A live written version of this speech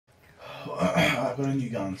Alright, got a new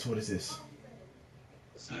gun. So what is this?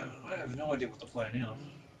 So, I have no idea what to play now.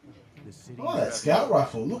 Oh, that scout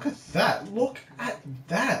rifle. Look at that. Look at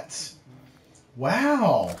that.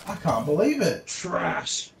 Wow. I can't believe it.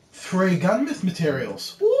 Trash. 3 gun myth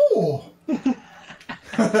materials. Ooh.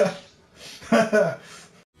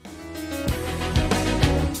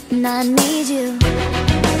 And I need you,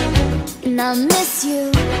 and I miss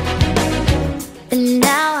you, and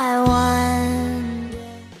now I want.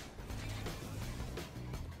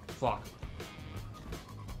 Fuck.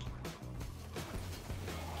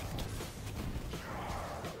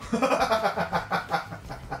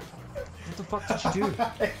 What the fuck did you do?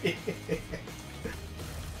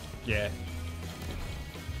 Yeah.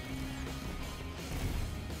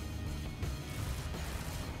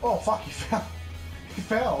 Oh fuck, he fell. He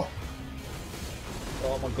fell.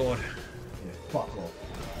 Oh my god. Yeah, fuck off.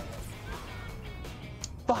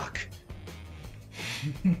 Fuck.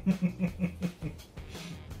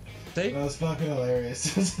 That was fucking hilarious.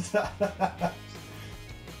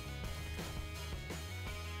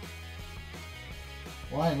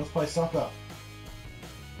 Wayne, let's play soccer.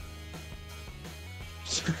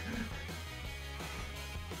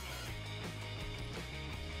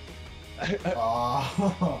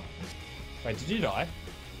 Oh. Wait, did you die?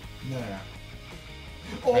 No. Right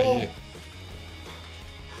Oh! here.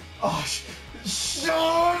 Oh, shut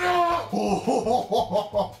up!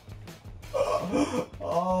 Oh.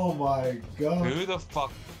 Oh my god. Who the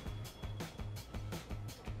fuck?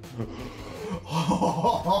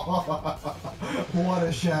 What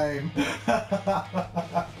a shame.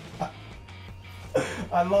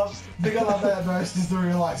 I think I love that most is the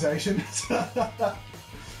realization.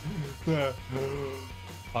 Wait.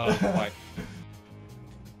 I'm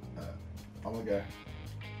gonna go.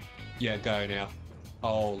 Yeah, go now.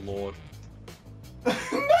 Oh lord.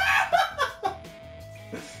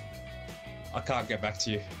 I can't get back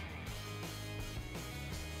to you.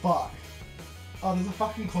 Fuck. Oh, there's a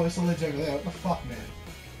fucking closer ledge over there. What the fuck, man?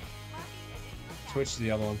 Switch to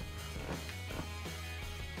the other one.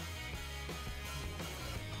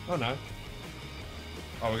 Oh no.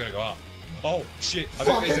 Oh, we're gonna go up. Oh shit.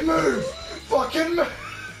 Fucking move! Fucking move!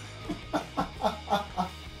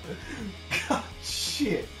 God,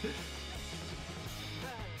 shit.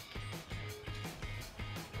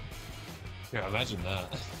 Yeah, imagine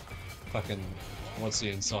that. Fucking, what's the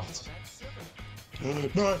inside?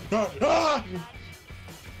 No, no, ah!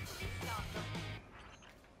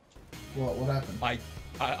 What happened?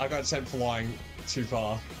 I got sent flying too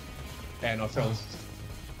far, and I fell.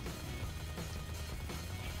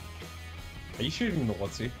 Are you shooting the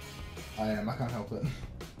what's he? I am, I can't help it.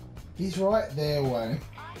 He's right there, Wayne.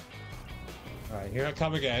 Alright, here I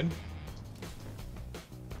come again.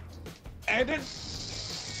 And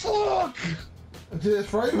it's... Fuck! Dude,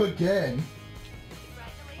 throw you again.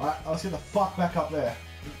 Alright, let's get the fuck back up there.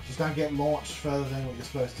 Just don't get launched further than what you're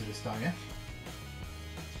supposed to this time, yeah?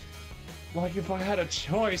 Like if I had a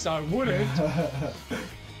choice, I wouldn't.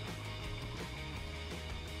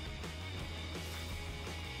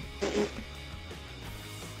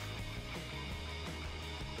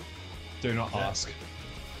 Do not ask.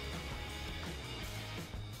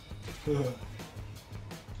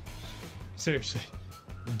 Seriously.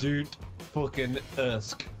 Dude fucking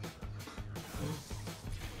ask.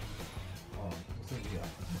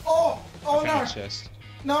 Oh! Oh no! Chest.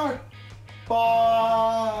 No!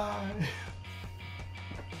 Bye!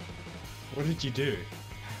 What did you do?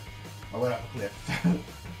 I went up a cliff.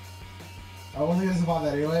 I wasn't going to survive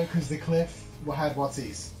that anyway, because the cliff had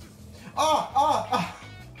whatsies. Ah! Ah! Ah!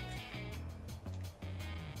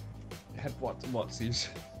 Had what's these?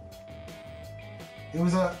 It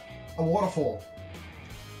was a waterfall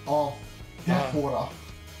of death water.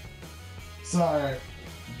 So,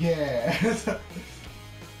 yeah.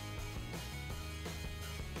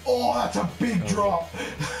 Oh, that's a big drop.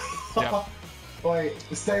 Yep. Wait,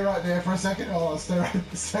 stay right there for a second. Oh, stay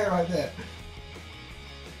right there.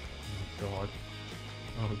 Oh god.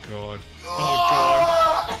 Oh god.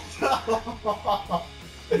 Oh god.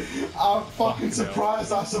 I'm fucking Fucking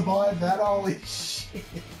surprised I survived that. Holy shit.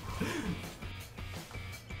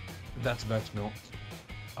 That's about to melt.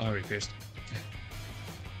 I'm already pissed.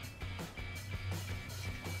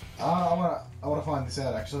 I wanna find this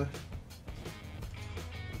out actually.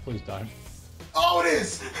 Please don't. Oh, it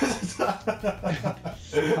is!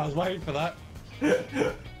 I was waiting for that.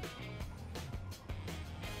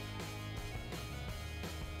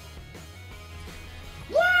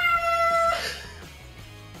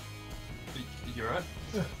 You're right.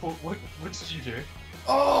 What did you do?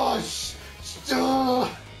 Oh,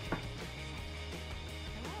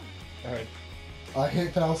 Alright. I hit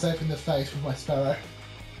hit failsafe in the face with my sparrow.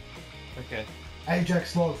 Okay.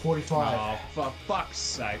 Ajax log 45. Oh, for fuck's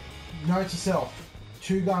sake. Note to self.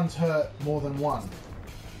 2 guns hurt more than 1.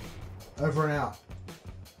 Over and out.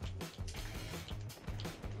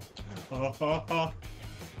 Ajax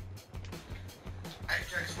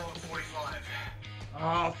log 45.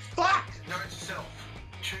 Oh, fuck! Note to self.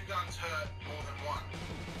 2 guns hurt more than 1.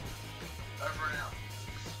 Over and out.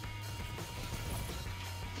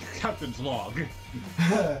 Captain's log.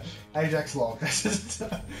 Ajax log.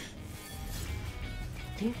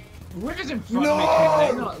 Whoever's in front No! of me,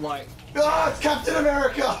 can they not, like... Ah, it's Captain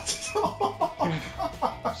America!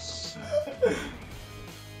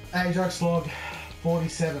 Ajax log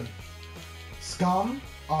 47. Scum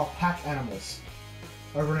are pack animals.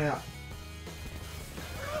 Over and out.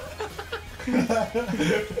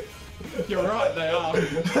 You're right, they are.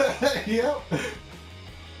 Yep.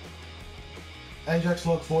 Ajax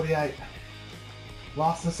log 48.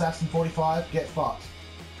 Last Assassin 45. Get fucked.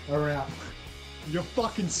 Over and out. You're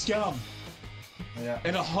fucking scum. Yeah.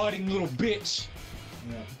 And a hiding little bitch.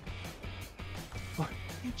 Yeah.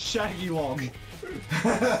 Shaggy log.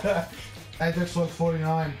 Ajax log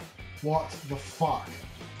 49. What the fuck?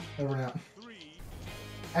 Over and out.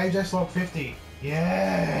 Ajax log 50.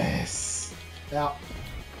 Yes! Out.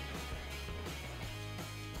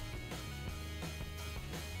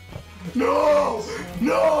 No!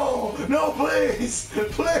 No! No, please!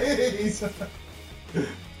 Please!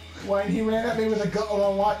 Wayne, he ran at me with a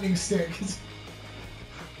lightning stick.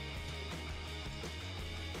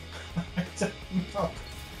 I don't know.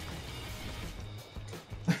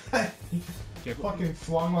 Yeah, Fucking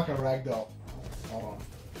flung like a ragdoll. Hold on.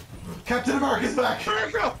 Captain America's back!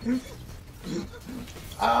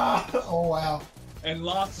 Ah! Oh wow. And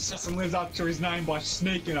Last Assassin lives up to his name by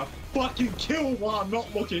sneaking a fucking kill while I'm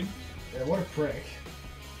not looking. Yeah, what a prick.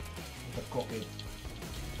 What a cockhead.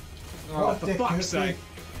 Oh, What a for dick, fuck's dude. sake.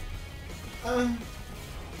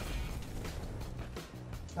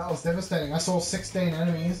 That was devastating. I saw 16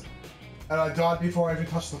 enemies and I died before I even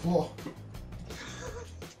touched the floor.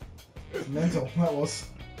 It's mental, that was.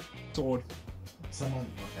 Sword. Someone,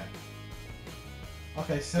 okay.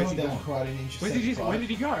 Okay, settle down, Karate Ninja. When did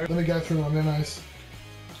he go? Let me go through my memos.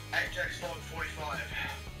 Ajax log 45.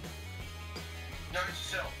 Note to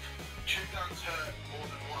self. 2 guns hurt more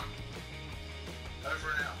than 1. Over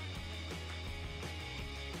and out.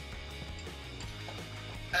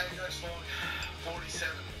 Ajax log 47.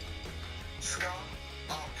 Scum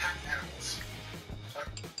are pack animals.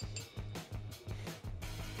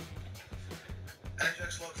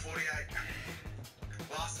 Ajax log 48.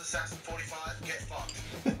 Last Assassin 45. Get fucked.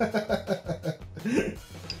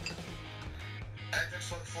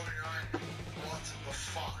 Ajax log 49. What the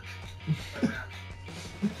fuck? Over and out.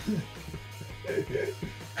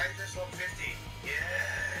 Ajax log 50.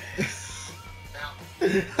 Yes. Now.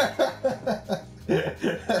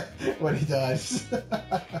 When he dies.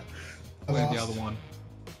 Where's the other one?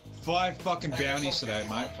 5 fucking bounties today,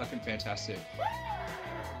 mate. Fucking fantastic.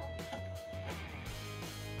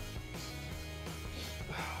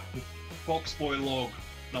 Foxboy log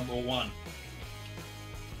number 1.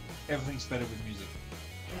 Everything's better with music.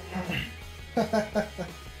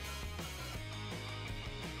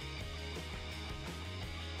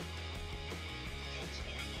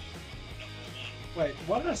 Wait,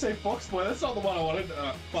 why did I say Foxboy? That's not the one I wanted.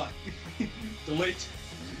 Fuck. Delete.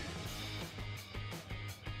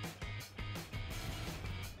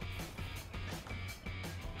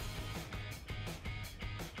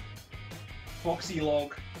 Foxy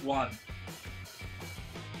log 1.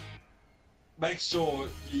 Make sure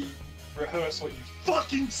you rehearse what you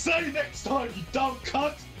fucking say next time, you dumb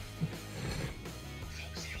cunt!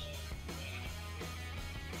 Foxy log 1.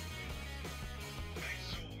 Make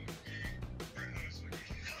sure you rehearse what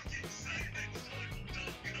you fucking say next time, you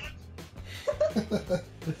dumb cunt!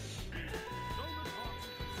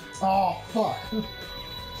 Oh, fuck.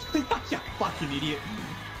 You fucking idiot.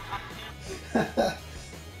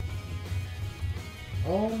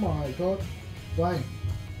 Oh my god. Wayne.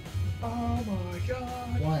 Oh my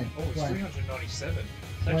god. Wayne. Oh, it's Wayne. 397.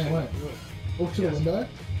 It's Wayne, actually Wayne. not good. Look to the window.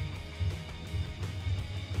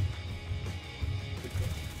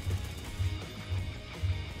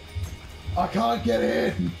 I can't get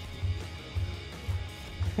in!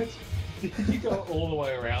 Did you go all the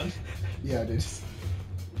way around? Yeah, I did.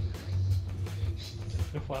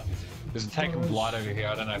 There's a taken blight over here.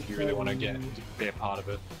 I don't know if you really want to be a part of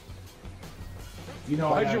it. You know,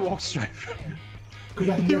 Why'd you walk straight through? Because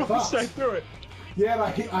I can You get walked fast. straight through it. Yeah,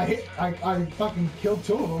 but I fucking killed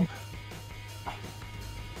 2 of them.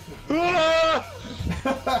 Ah!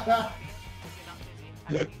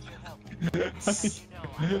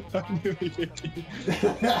 I'm nearly 50.